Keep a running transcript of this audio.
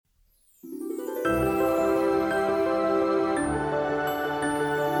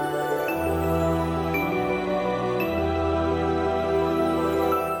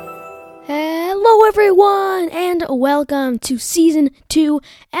everyone, and welcome to Season 2,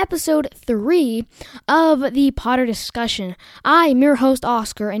 Episode 3 of the Potter Discussion. I'm your host,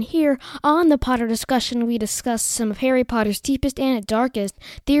 Oscar, and here on the Potter Discussion, we discuss some of Harry Potter's deepest and darkest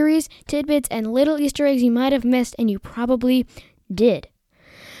theories, tidbits, and little Easter eggs you might have missed, and you probably did.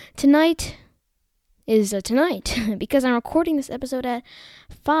 Tonight is tonight, because I'm recording this episode at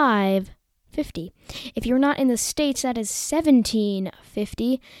 5:50. If you're not in the States, that is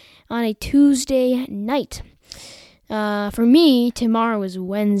 17:50 on a Tuesday night. For me, tomorrow is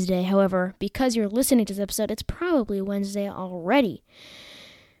Wednesday. However, because you're listening to this episode, it's probably Wednesday already.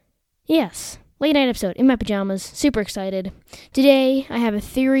 Yes, late night episode in my pajamas. Super excited. Today, I have a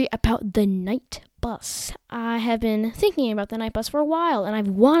theory about the night bus. I have been thinking about the night bus for a while, and I've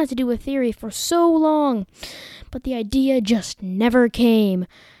wanted to do a theory for so long, but the idea just never came.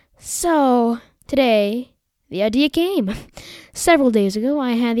 So, today, the idea came. Several days ago,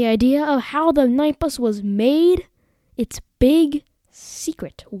 I had the idea of how the night bus was made. It's big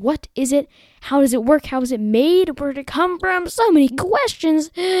secret. What is it? How does it work? How is it made? Where did it come from? So many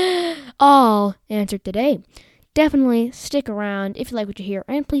questions. All answered today. Definitely stick around if you like what you hear,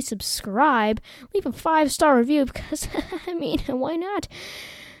 and please subscribe. Leave a 5-star review because, why not?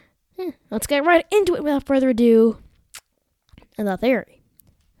 Let's get right into it without further ado. The theory.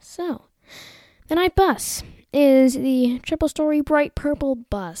 So, the night bus is the triple-story bright purple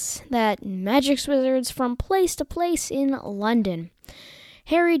bus that magics wizards from place to place in London.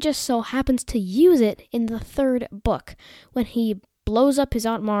 Harry just so happens to use it in the third book when he blows up his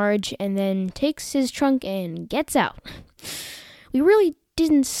Aunt Marge and then takes his trunk and gets out. We really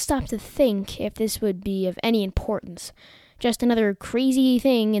didn't stop to think if this would be of any importance, just another crazy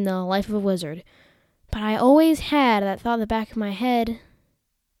thing in the life of a wizard. But I always had that thought in the back of my head,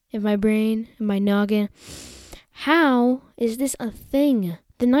 in my brain, in my noggin. How is this a thing?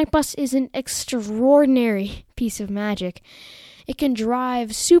 The night bus is an extraordinary piece of magic. It can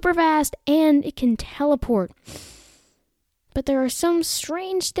drive super fast and it can teleport. But there are some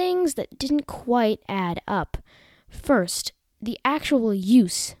strange things that didn't quite add up. First, the actual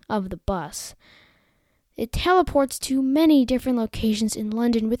use of the bus. It teleports to many different locations in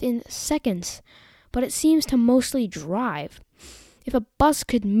London within seconds, but it seems to mostly drive. If a bus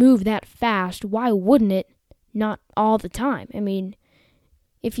could move that fast, why wouldn't it? Not all the time.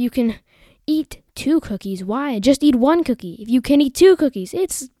 If you can eat 2 cookies, why just eat 1 cookie? If you can eat 2 cookies,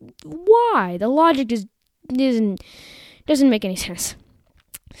 it's why? The logic just doesn't make any sense.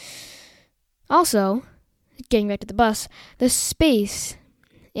 Also, getting back to the bus, the space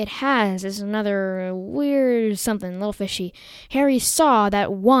it has is another weird something, a little fishy. Harry saw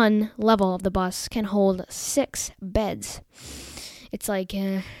that one level of the bus can hold 6 beds. It's like,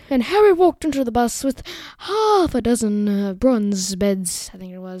 and Harry walked into the bus with half a dozen bronze beds, I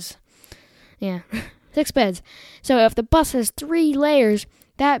think it was. Yeah, 6 beds. So if the bus has 3 layers,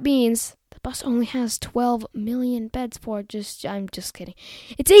 that means the bus only has 12 million beds for it. I'm just kidding.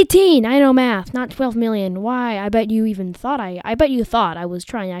 It's 18, I know math, not 12 million. Why? I bet you thought I was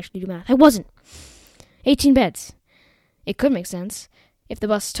trying to actually do math. I wasn't. 18 beds. It could make sense. If the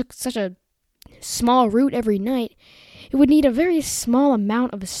bus took such a small route every night, it would need a very small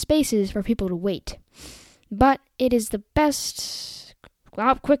amount of spaces for people to wait. But it is the best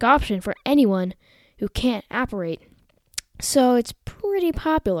quick option for anyone who can't apparate. So it's pretty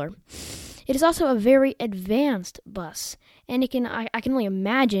popular. It is also a very advanced bus, and I can only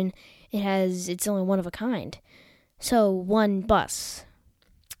imagine it's only one of a kind. So one bus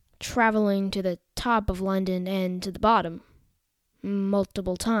traveling to the top of London and to the bottom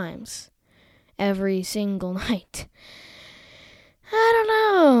multiple times. Every single night. I don't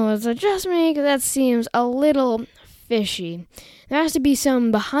know. Is it just me? 'Cause that seems a little fishy. There has to be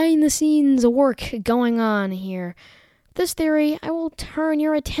some behind-the-scenes work going on here. This theory, I will turn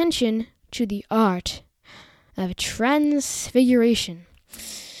your attention to the art of transfiguration.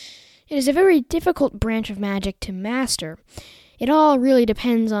 It is a very difficult branch of magic to master. It all really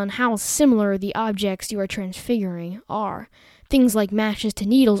depends on how similar the objects you are transfiguring are. Things like matches to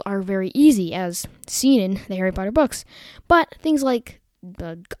needles are very easy, as seen in the Harry Potter books, but things like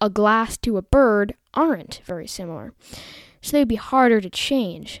a glass to a bird aren't very similar, so they'd be harder to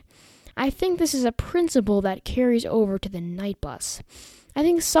change. I think this is a principle that carries over to the night bus. I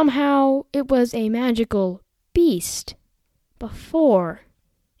think somehow it was a magical beast before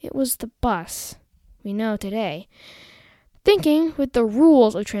it was the bus we know today. Thinking with the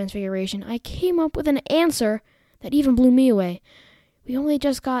rules of transfiguration, I came up with an answer that even blew me away. We only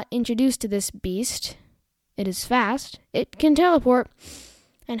just got introduced to this beast. It is fast, it can teleport,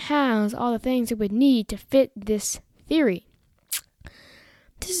 and has all the things it would need to fit this theory.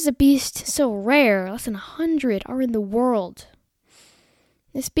 This is a beast so rare, less than 100 are in the world.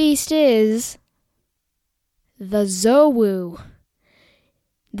 This beast is the Zouwu.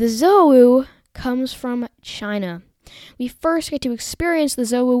 The Zouwu comes from China. We first get to experience the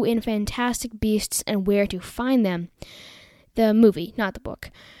Zouwu in Fantastic Beasts and Where to Find Them. The movie, not the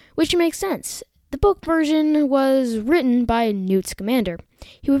book. Which makes sense. The book version was written by Newt Scamander.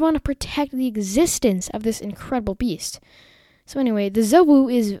 He would want to protect the existence of this incredible beast. So anyway, the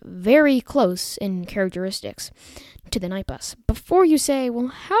Zouwu is very close in characteristics to the night bus. Before you say, well,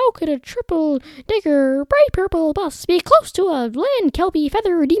 how could a triple-decker, bright purple bus be close to a land kelpie,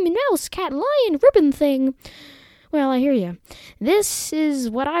 feather, demon, mouse, cat, lion, ribbon thing? Well, I hear you. This is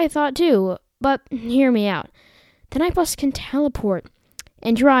what I thought too, but hear me out. The night bus can teleport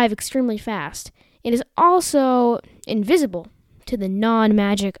and drive extremely fast. It is also invisible to the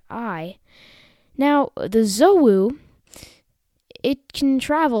non-magic eye. Now, the Zouwu, it can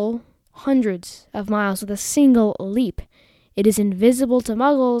travel hundreds of miles with a single leap. It is invisible to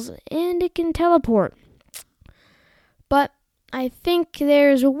muggles, and it can teleport. But I think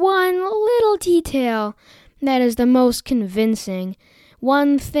there's one little detail that is the most convincing.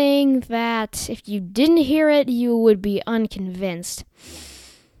 One thing that, if you didn't hear it, you would be unconvinced.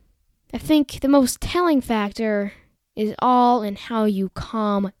 I think the most telling factor is all in how you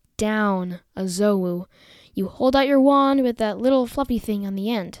calm down a Zouwu. You hold out your wand with that little fluffy thing on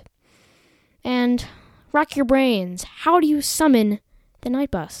the end. And rack your brains. How do you summon the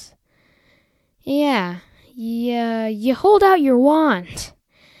night bus? Yeah, you hold out your wand.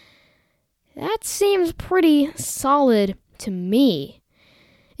 That seems pretty solid to me.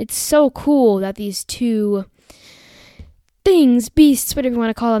 It's so cool that these two things, beasts, whatever you want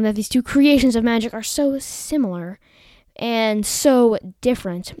to call them, that these two creations of magic are so similar and so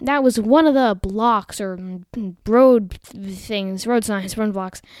different. That was one of the blocks or road signs, road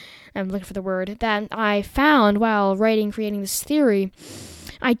blocks, I'm looking for the word, that I found while creating this theory.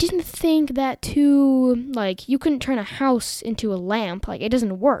 I didn't think that you couldn't turn a house into a lamp. It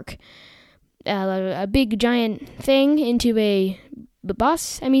doesn't work. A big giant thing into a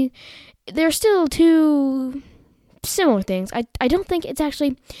bus. I mean, they're still two similar things. I don't think it's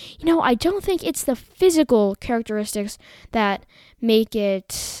actually, I don't think it's the physical characteristics that make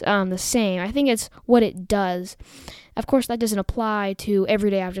it the same. I think it's what it does. Of course, that doesn't apply to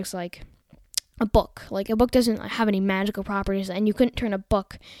everyday objects like a book. A book doesn't have any magical properties, and you couldn't turn a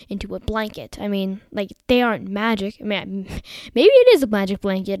book into a blanket. I mean, they aren't magic. Maybe it is a magic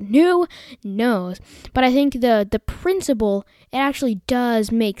blanket. Who knows? But I think the principle, it actually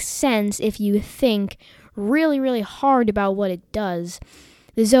does make sense if you think really, really hard about what it does.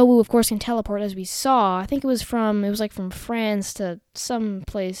 The Zouwu, of course, can teleport, as we saw. I think it was from France to some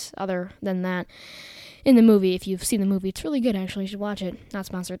place other than that. In the movie, if you've seen the movie, it's really good, actually. You should watch it. Not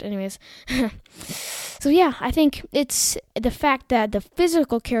sponsored. Anyways. So, yeah, I think it's the fact that the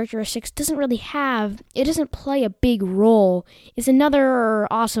physical characteristics it doesn't play a big role. It's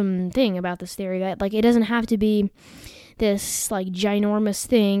another awesome thing about this theory, that, it doesn't have to be this, ginormous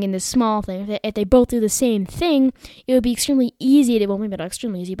thing and this small thing. If they both do the same thing, it would be extremely easy maybe not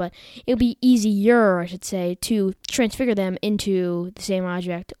extremely easy, but it would be easier, I should say, to transfigure them into the same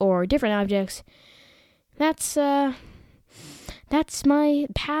object or different objects. That's my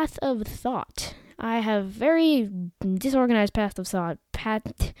path of thought. I have very disorganized path of thought.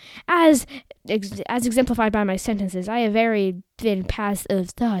 As exemplified by my sentences, I have very thin path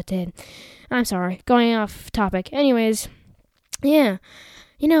of thought. And I'm sorry, going off topic. Anyways, yeah,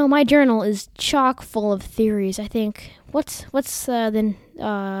 my journal is chock full of theories. I think what's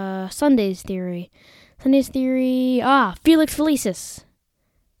Sunday's theory? Sunday's theory. Felix Felicis.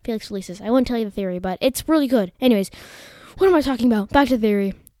 I won't tell you the theory, but it's really good. Anyways, what am I talking about? Back to the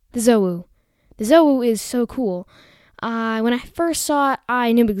theory. The Zouwu. The Zouwu is so cool. When I first saw it,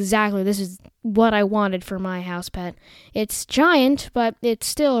 I knew exactly this is what I wanted for my house pet. It's giant, but it's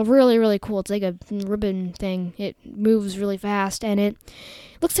still really, really cool. It's like a ribbon thing. It moves really fast, and it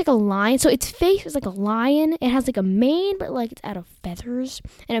looks like a lion. So its face is like a lion. It has a mane, but it's out of feathers,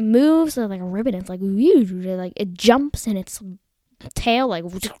 and it moves like a ribbon. It's it jumps, and its tail, if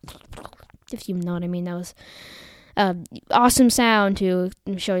you know what I mean. That was awesome sound to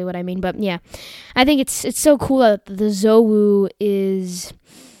show you what I mean. But yeah, I think it's so cool that the Zouwu is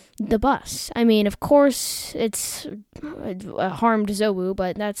the bus. I mean, of course, it's a harmed Zouwu,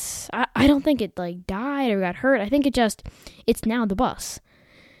 but I don't think it died or got hurt. I think it's now the bus,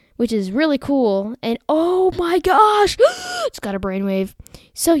 which is really cool. And oh my gosh, it's got a brainwave.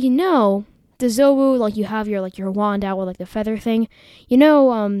 So the Zouwu, you have your wand out with the feather thing.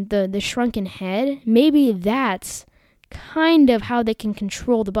 The shrunken head. Maybe that's kind of how they can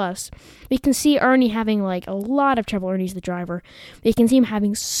control the bus. We can see Ernie having like a lot of trouble. Ernie's the driver. We can see him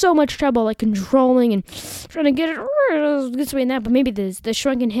having so much trouble like controlling and trying to get it this way and that. But maybe the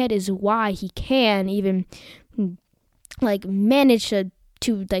shrunken head is why he can even like manage to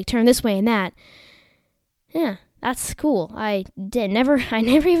like turn this way and that. Yeah, that's cool. I never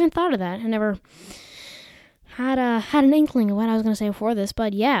even thought of that. I never had an inkling of what I was going to say before this,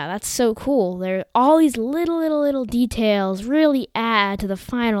 but yeah, that's so cool. There, all these little details really add to the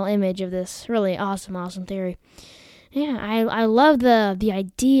final image of this really awesome theory. Yeah, I love the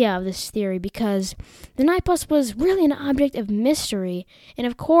idea of this theory because the night bus was really an object of mystery, and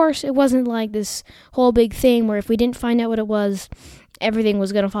of course it wasn't like this whole big thing where if we didn't find out what it was, everything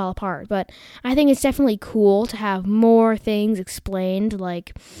was going to fall apart. But I think it's definitely cool to have more things explained,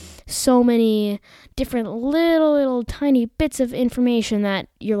 like so many different little tiny bits of information that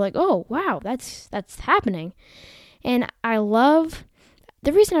you're like, oh wow, that's happening. And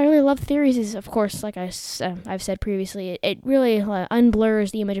the reason I really love theories is, of course, like I've said previously, it really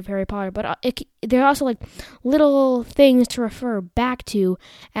unblurs the image of Harry Potter, but there are also like little things to refer back to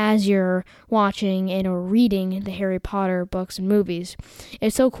as you're watching and or reading the Harry Potter books and movies.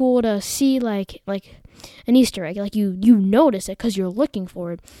 It's so cool to see like an Easter egg, like you notice it because you're looking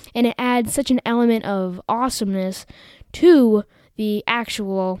for it, and it adds such an element of awesomeness to the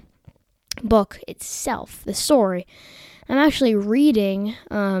actual book itself, the story. I'm actually reading.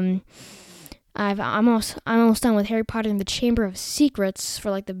 I'm almost done with Harry Potter and the Chamber of Secrets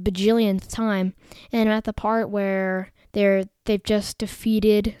for like the bajillionth time, and I'm at the part where they've just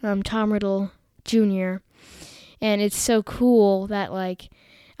defeated Tom Riddle Jr. And it's so cool that like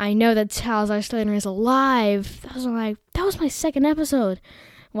I know that Salazar Slytherin is alive. That was my second episode.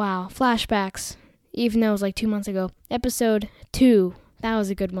 Wow, flashbacks. Even though it was like 2 months ago. Episode 2. That was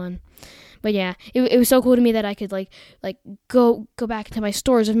a good one. But yeah, it was so cool to me that I could like go back into my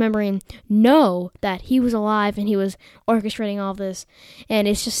stores of memory and know that he was alive and he was orchestrating all of this. And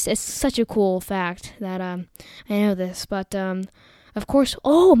it's such a cool fact that I know this. But of course,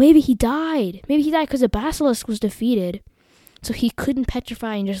 maybe he died. Maybe he died because the basilisk was defeated, so he couldn't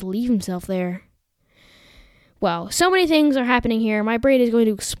petrify and just leave himself there. Wow, so many things are happening here. My brain is going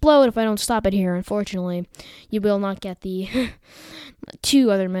to explode if I don't stop it here, unfortunately. You will not get the 2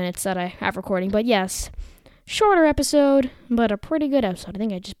 other minutes that I have recording. But yes, shorter episode, but a pretty good episode. I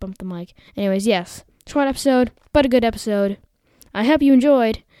think I just bumped the mic. Anyways, yes, short episode, but a good episode. I hope you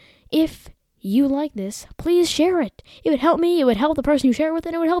enjoyed. If you like this, please share it. It would help me, it would help the person you share it with,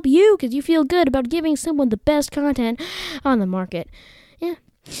 and it would help you because you feel good about giving someone the best content on the market. Yeah.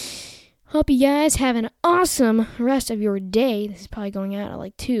 Hope you guys have an awesome rest of your day. This is probably going out at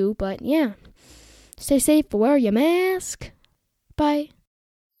like 2, but yeah. Stay safe, wear your mask. Bye.